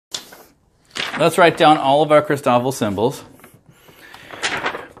let's write down all of our Christoffel symbols.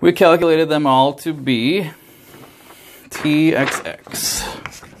 We calculated them all to be Txx.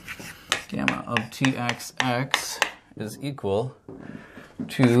 Gamma of Txx is equal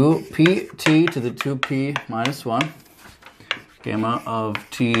to pt to the 2p minus 1. Gamma of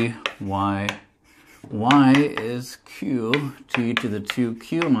Ty, y is q, t to the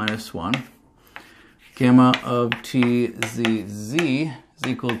 2q minus 1. Gamma of Tz is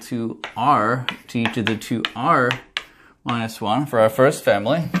equal to r, t to the 2r minus 1 for our first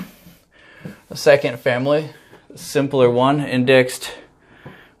family. The second family, a simpler one, indexed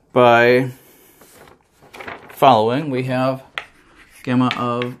by following. We have gamma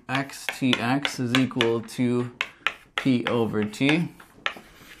of xtx is equal to p over t.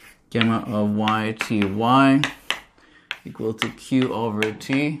 Gamma of yty equal to q over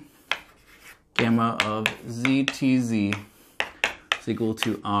t. Gamma of ztz is equal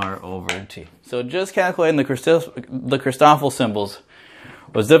to r over t. So just calculating the Christoffel symbols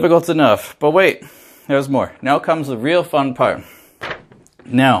was difficult enough. But wait, there's more. Now comes the real fun part.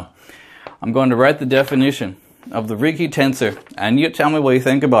 Now, I'm going to write the definition of the Ricci tensor, and you tell me what you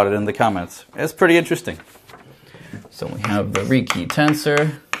think about it in the comments. It's pretty interesting. So we have the Ricci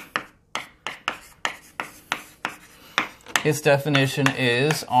tensor. Its definition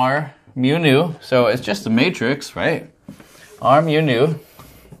is R mu nu, so it's just a matrix, right? R mu nu.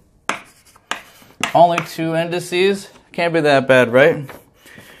 Only two indices. Can't be that bad, right?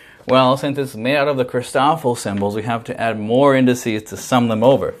 Well, since it's made out of the Christoffel symbols, we have to add more indices to sum them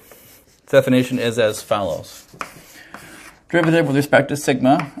over. Its definition is as follows. Derivative with respect to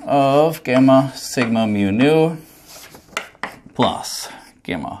sigma of gamma sigma mu nu plus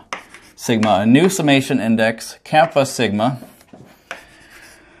gamma sigma, a new summation index, kappa sigma,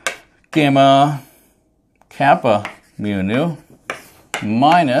 gamma kappa mu nu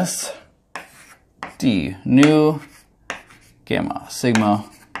minus d nu gamma sigma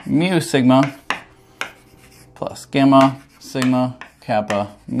mu sigma plus gamma sigma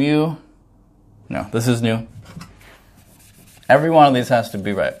kappa mu. No, this is new. Every one of these has to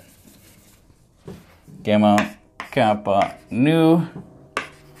be right. Gamma kappa nu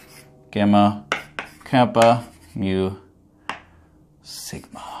gamma kappa mu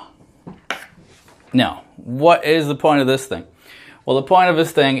sigma. Now, what is the point of this thing? Well, the point of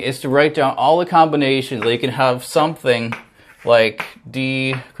this thing is to write down all the combinations that you can have something like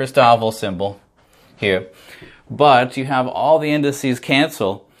d Christoffel symbol here, but you have all the indices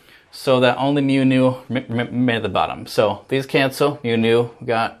cancel so that only mu nu made at the bottom. So these cancel, mu nu, we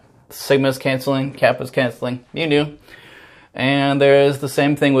got sigma's canceling, kappa's canceling, mu nu. And there is the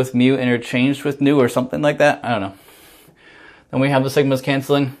same thing with mu interchanged with nu or something like that. I don't know. Then we have the sigmas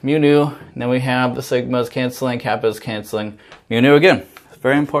canceling, mu nu. And then we have the sigmas canceling, kappas canceling, mu nu again. It's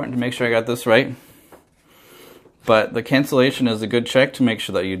very important to make sure I got this right. But the cancellation is a good check to make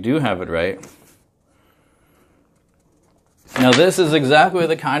sure that you do have it right. Now this is exactly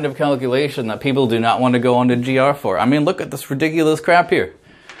the kind of calculation that people do not want to go onto GR for. I mean, look at this ridiculous crap here.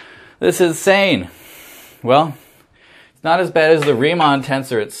 This is insane. Well, it's not as bad as the Riemann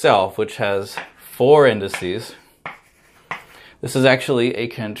tensor itself, which has 4 indices. This is actually a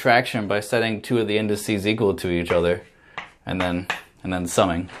contraction by setting 2 of the indices equal to each other and then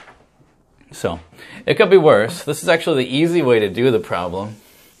summing. So it could be worse. This is actually the easy way to do the problem.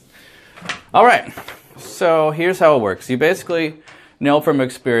 All right, so here's how it works. You basically know from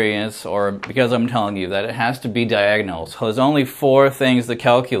experience, or because I'm telling you, that it has to be diagonal. So there's only 4 things to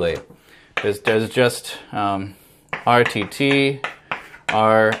calculate. There's just RTT,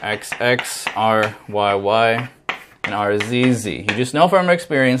 RXX, RYY, and RZZ. You just know from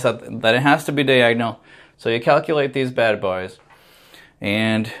experience that it has to be diagonal. So you calculate these bad boys,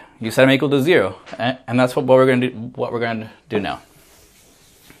 and you set them equal to 0, and that's what we're going to do. What we're going to do now.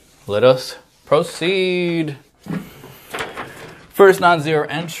 Let us proceed. First non-zero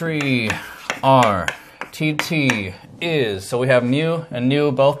entry, RTT is, so we have mu and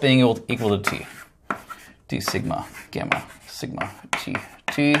nu both being equal to t. D sigma gamma sigma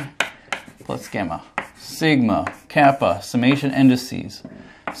t plus gamma sigma kappa summation indices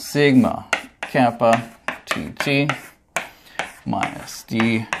sigma kappa t minus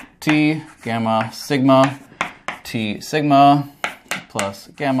d t gamma sigma t sigma plus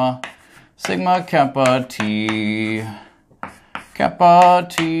gamma sigma kappa t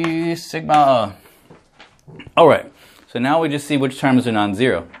sigma. All right, so now we just see which terms are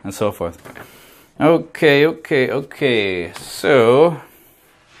non-zero and so forth. Okay, so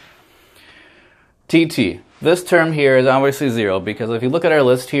TT. This term here is obviously 0 because if you look at our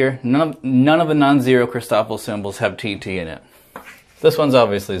list here, none of the non-zero Christoffel symbols have TT in it. This one's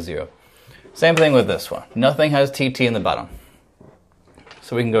obviously 0. Same thing with this one. Nothing has tt in the bottom.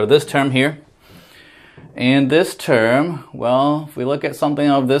 So we can go to this term here. And this term, well, if we look at something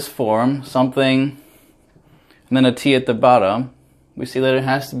of this form, something, and then a t at the bottom, we see that it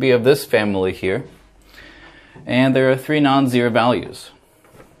has to be of this family here. And there are 3 non-zero values.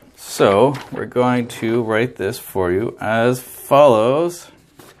 So we're going to write this for you as follows.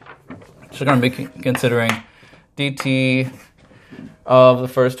 So we're going to be considering dt of the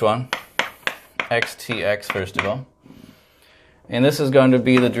first one, xtx first of all. And this is going to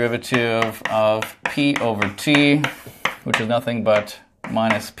be the derivative of p over t, which is nothing but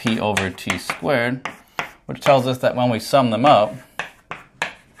minus p over t squared, which tells us that when we sum them up,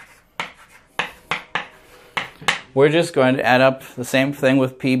 we're just going to add up the same thing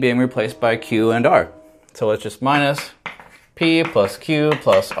with p being replaced by q and r. So it's just minus p plus q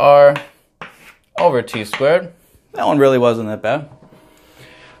plus r over t squared. That one really wasn't that bad.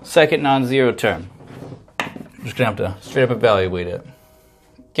 Second non-zero term. I'm just going to have to straight up evaluate it.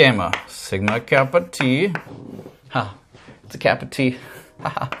 Gamma sigma kappa t. Ha, it's a kappa t.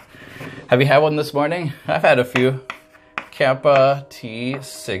 Have you had one this morning? I've had a few. Kappa t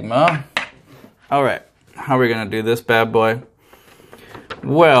sigma. All right, how are we going to do this bad boy?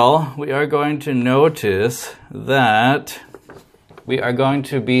 Well, we are going to notice that we are going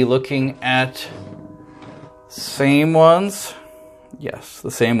to be looking at same ones. Yes, the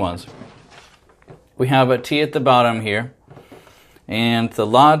same ones. We have a t at the bottom here, and the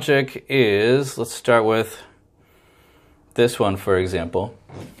logic is, let's start with this one, for example.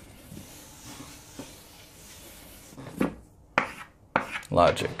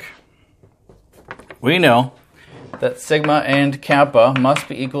 Logic. We know that sigma and kappa must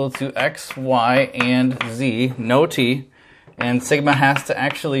be equal to x, y, and z, no t, and sigma has to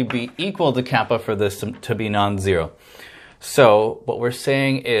actually be equal to kappa for this to be non-zero. So what we're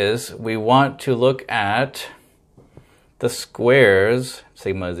saying is we want to look at the squares,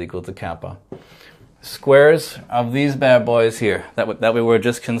 sigma is equal to kappa, squares of these bad boys here that we were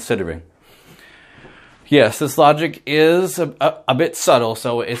just considering. Yes, this logic is a bit subtle,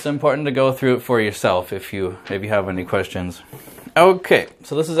 so it's important to go through it for yourself if you have any questions. Okay,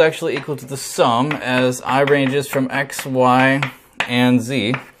 so this is actually equal to the sum as I ranges from x, y, and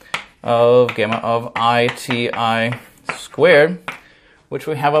z of gamma of I, t, I squared, which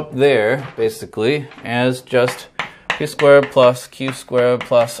we have up there basically as just p squared plus q squared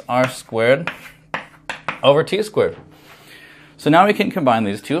plus r squared over t squared. So now we can combine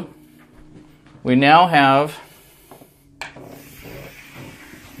these two. We now have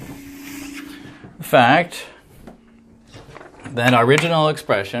the fact that our original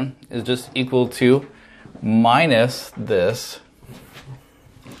expression is just equal to minus this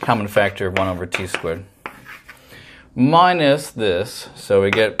common factor of 1 over t squared. Minus this, so we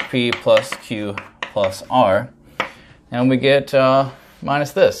get p plus q plus r, and we get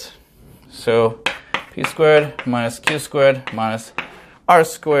minus this. So p squared minus q squared minus r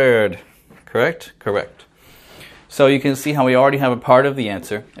squared. Correct? Correct. So you can see how we already have a part of the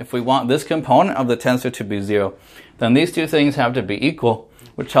answer. If we want this component of the tensor to be 0, then these two things have to be equal,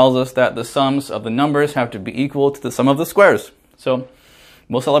 which tells us that the sums of the numbers have to be equal to the sum of the squares. So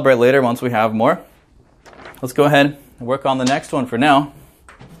we'll celebrate later once we have more. Let's go ahead and work on the next one for now.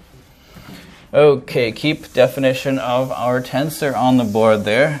 Okay, keep definition of our tensor on the board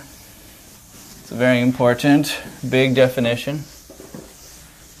there. It's a very important, big definition.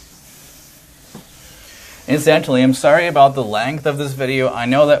 Incidentally, I'm sorry about the length of this video. I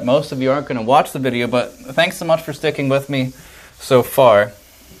know that most of you aren't going to watch the video, but thanks so much for sticking with me so far.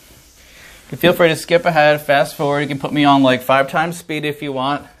 You can feel free to skip ahead, fast forward. You can put me on like 5 times speed if you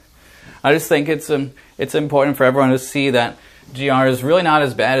want. I just think it's important for everyone to see that GR is really not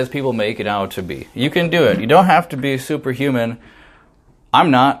as bad as people make it out to be. You can do it. You don't have to be superhuman.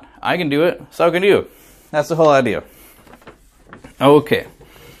 I'm not. I can do it. So can you. That's the whole idea. Okay.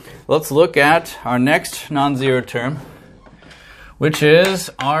 Let's look at our next non-zero term, which is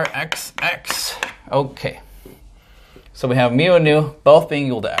our xx. Okay. So we have mu and nu both being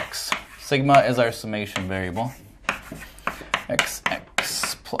equal to x. Sigma is our summation variable.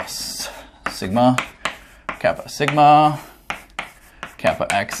 Xx plus sigma, kappa sigma, kappa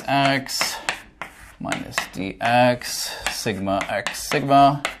xx minus dx, sigma x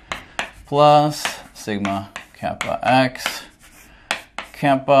sigma plus sigma kappa x,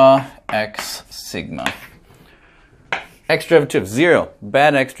 kappa x sigma. X derivative 0,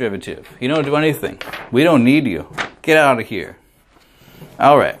 bad x derivative. You don't do anything. We don't need you. Get out of here.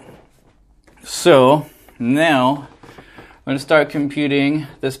 All right. So now I'm going to start computing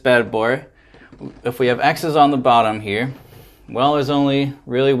this bad boy. If we have x's on the bottom here, Well, there's only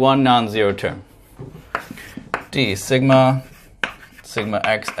really one non-zero term. D sigma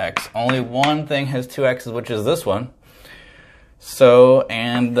xx. Only one thing has two x's, which is this one. So,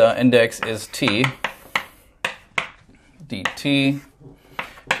 and the index is t. dt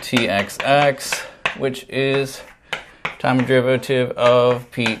txx, which is time derivative of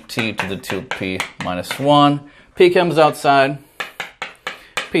pt to the 2p minus 1. P comes outside.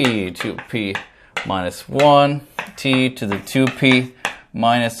 P 2p minus 1. T to the 2p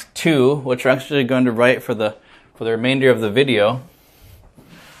minus 2, which we're actually going to write for the remainder of the video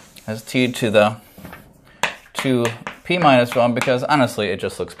as t to the 2p minus 1, because honestly it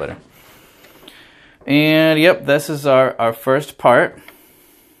just looks better. And yep, this is our first part.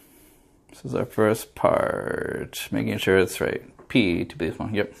 This is our first part, making sure it's right. P to be this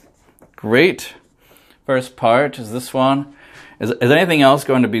one. Yep, great. First part is this one. Is anything else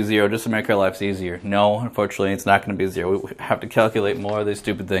going to be 0 just to make our lives easier? No, unfortunately, it's not going to be 0. We have to calculate more of these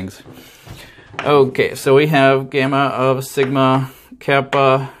stupid things. Okay, so we have gamma of sigma,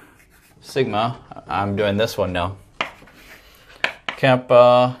 kappa, sigma. I'm doing this one now.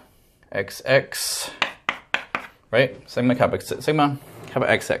 Kappa, xx, right? Sigma, kappa,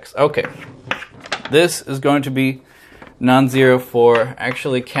 xx. Okay, this is going to be non-zero for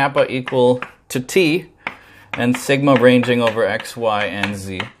actually kappa equal to t, and sigma ranging over x, y, and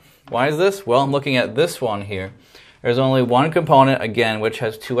z. Why is this? Well, I'm looking at this one here. There's only one component, again, which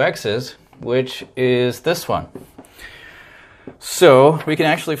has two x's, which is this one. So we can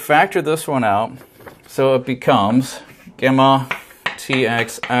actually factor this one out. So it becomes gamma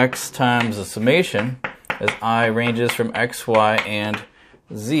txx times the summation, as I ranges from x, y, and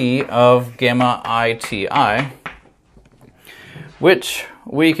z of gamma iti, which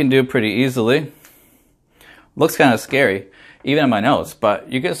we can do pretty easily. Looks kind of scary, even in my notes,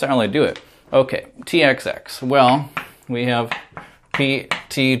 but you can certainly do it. Okay, txx. Well, we have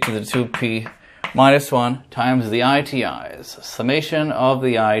pt to the 2p minus 1 times the itis, summation of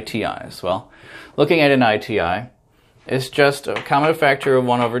the itis. Well, looking at an iti, it's just a common factor of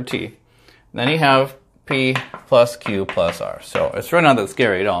 1 over t. And then you have p plus q plus r. So it's really not that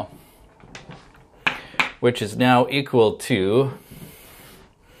scary at all, which is now equal to...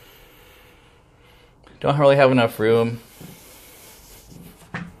 Don't really have enough room.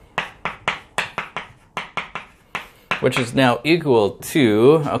 Which is now equal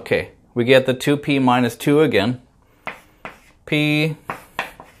to, okay, we get the 2p minus 2 again. P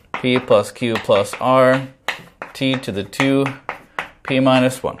plus q plus r, t to the 2, p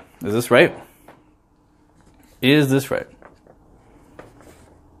minus 1. Is this right? Is this right?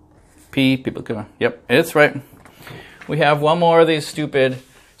 People come on. Yep, it's right. We have one more of these stupid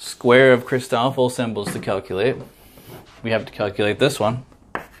square of Christoffel symbols to calculate. We have to calculate this one.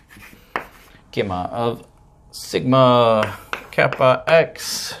 Gamma of sigma kappa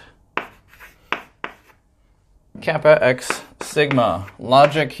x sigma.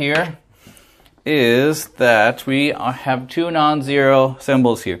 Logic here is that we have two non-zero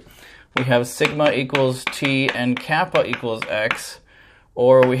symbols here. We have sigma equals t and kappa equals x,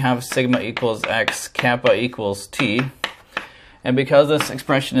 or we have sigma equals x, kappa equals t. And because this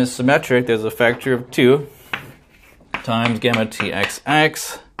expression is symmetric, there's a factor of 2 times gamma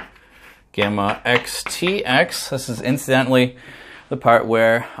txx, gamma xtx. This is incidentally the part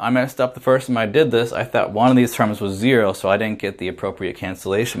where I messed up the first time I did this. I thought one of these terms was 0, so I didn't get the appropriate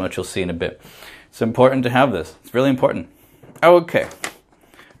cancellation, which you'll see in a bit. It's important to have this. It's really important. Okay.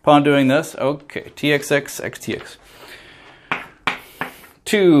 Upon doing this, okay, txx, xtx.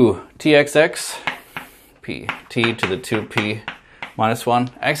 2 txx, p, t to the 2p minus 1,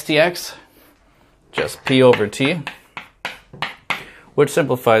 xtx, just p over t, which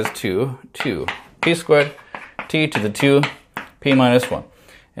simplifies to 2p squared, t to the 2, p minus 1.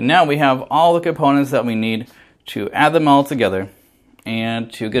 And now we have all the components that we need to add them all together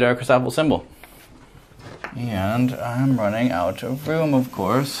and to get our Christoffel symbol. And I'm running out of room, of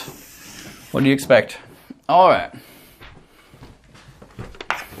course. What do you expect? All right.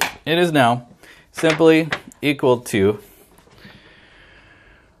 It is now simply equal to,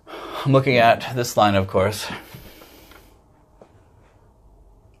 I'm looking at this line, of course.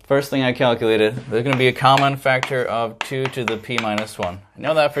 First thing I calculated, there's going to be a common factor of 2 to the p minus 1. I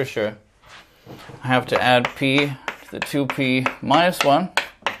know that for sure. I have to add p to the 2p minus 1.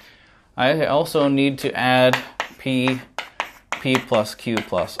 I also need to add p plus q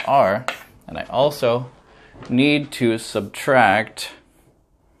plus r. And I also need to subtract,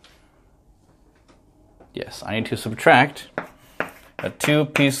 yes, I need to subtract a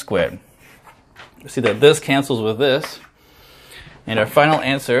 2p squared. You see that this cancels with this. And our final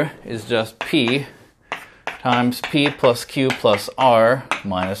answer is just p times p plus q plus r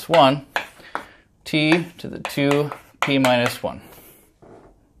minus 1, t to the 2 p minus 1.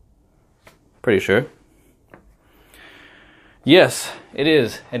 Pretty sure. Yes, it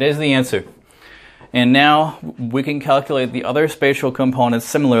is. It is the answer. And now we can calculate the other spatial components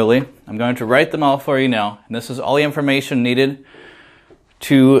similarly. I'm going to write them all for you now. And this is all the information needed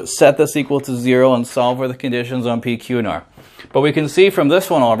to set this equal to 0 and solve for the conditions on p, q, and r. But we can see from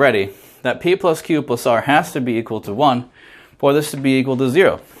this one already that p plus q plus r has to be equal to 1 for this to be equal to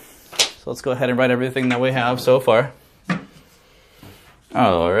 0. So let's go ahead and write everything that we have so far.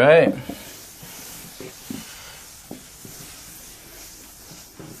 All right.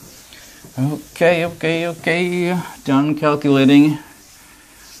 Okay. Done calculating.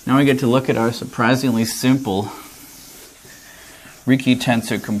 Now we get to look at our surprisingly simple Ricci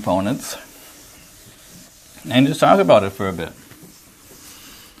Tensor components and just talk about it for a bit,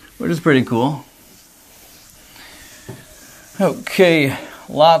 which is pretty cool. Okay,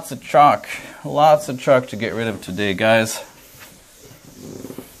 lots of chalk to get rid of today, guys.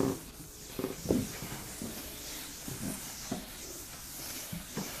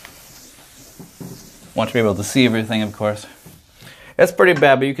 Want to be able to see everything, of course. It's pretty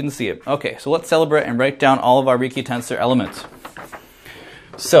bad, but you can see it. Okay, so let's celebrate and write down all of our Ricci Tensor elements.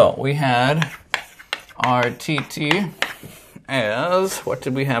 So we had our TT as, what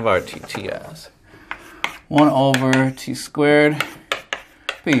did we have our TT as? 1 over t squared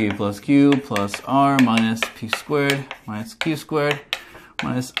p plus q plus r minus p squared minus q squared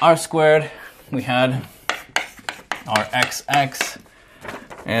minus r squared. We had our XX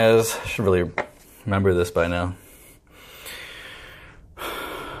as, I should really remember this by now.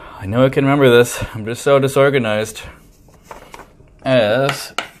 I know I can remember this. I'm just so disorganized.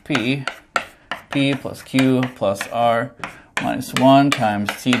 As p plus q plus r minus 1 times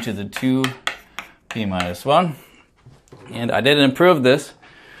t to the 2 p minus 1. And I didn't improve this,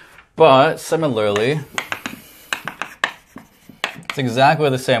 but similarly, it's exactly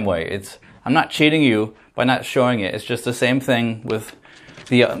the same way. I'm not cheating you by not showing it. It's just the same thing with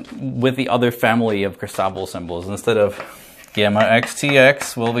the other family of Christoffel symbols. Instead of gamma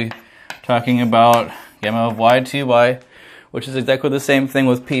xtx, we'll be talking about gamma of y2y, which is exactly the same thing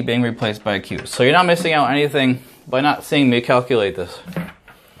with p being replaced by q. So you're not missing out on anything by not seeing me calculate this.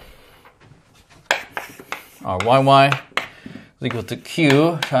 Our yy is equal to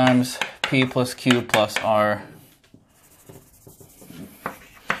q times p plus q plus r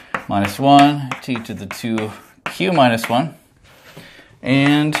minus 1, t to the 2 q minus 1.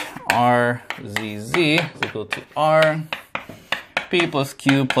 And our ZZ is equal to R, P plus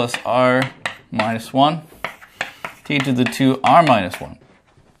Q plus R minus 1, T to the 2 R minus 1.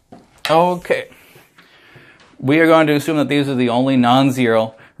 Okay. We are going to assume that these are the only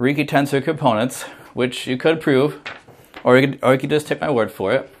non-zero Ricci Tensor components, which you could prove, or you could just take my word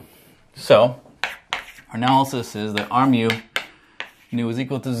for it. So, our analysis is that R mu is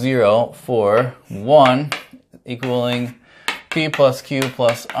equal to 0 for 1 equaling p plus q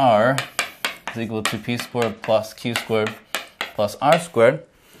plus r is equal to p squared plus q squared plus r squared,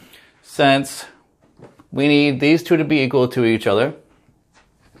 since we need these two to be equal to each other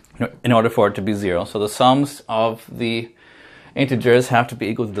in order for it to be 0. So the sums of the integers have to be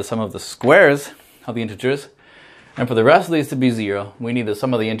equal to the sum of the squares of the integers. And for the rest of these to be 0, we need the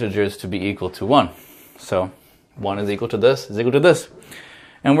sum of the integers to be equal to 1. So 1 is equal to this, is equal to this.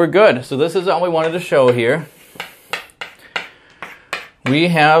 And we're good. So this is all we wanted to show here. We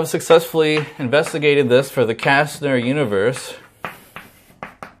have successfully investigated this for the Kasner universe,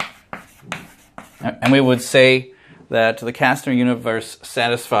 and we would say that the Kasner universe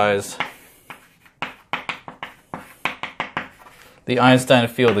satisfies the Einstein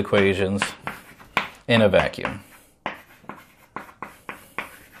Field Equations in a vacuum,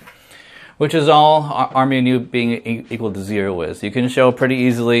 which is all R mu nu being equal to 0 is. You can show pretty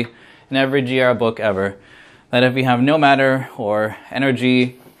easily in every GR book ever that if you have no matter or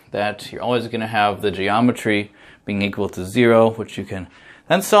energy, that you're always going to have the geometry being equal to 0, which you can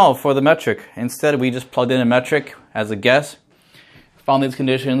then solve for the metric. Instead, we just plugged in a metric as a guess, found these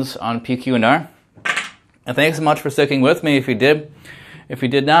conditions on P, Q, and R. And thanks so much for sticking with me if you did. If you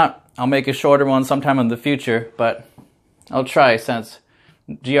did not, I'll make a shorter one sometime in the future, but I'll try since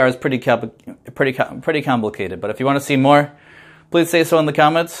GR is pretty complicated. But if you want to see more, please say so in the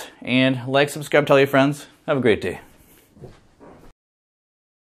comments, and like, subscribe, tell your friends. Have a great day.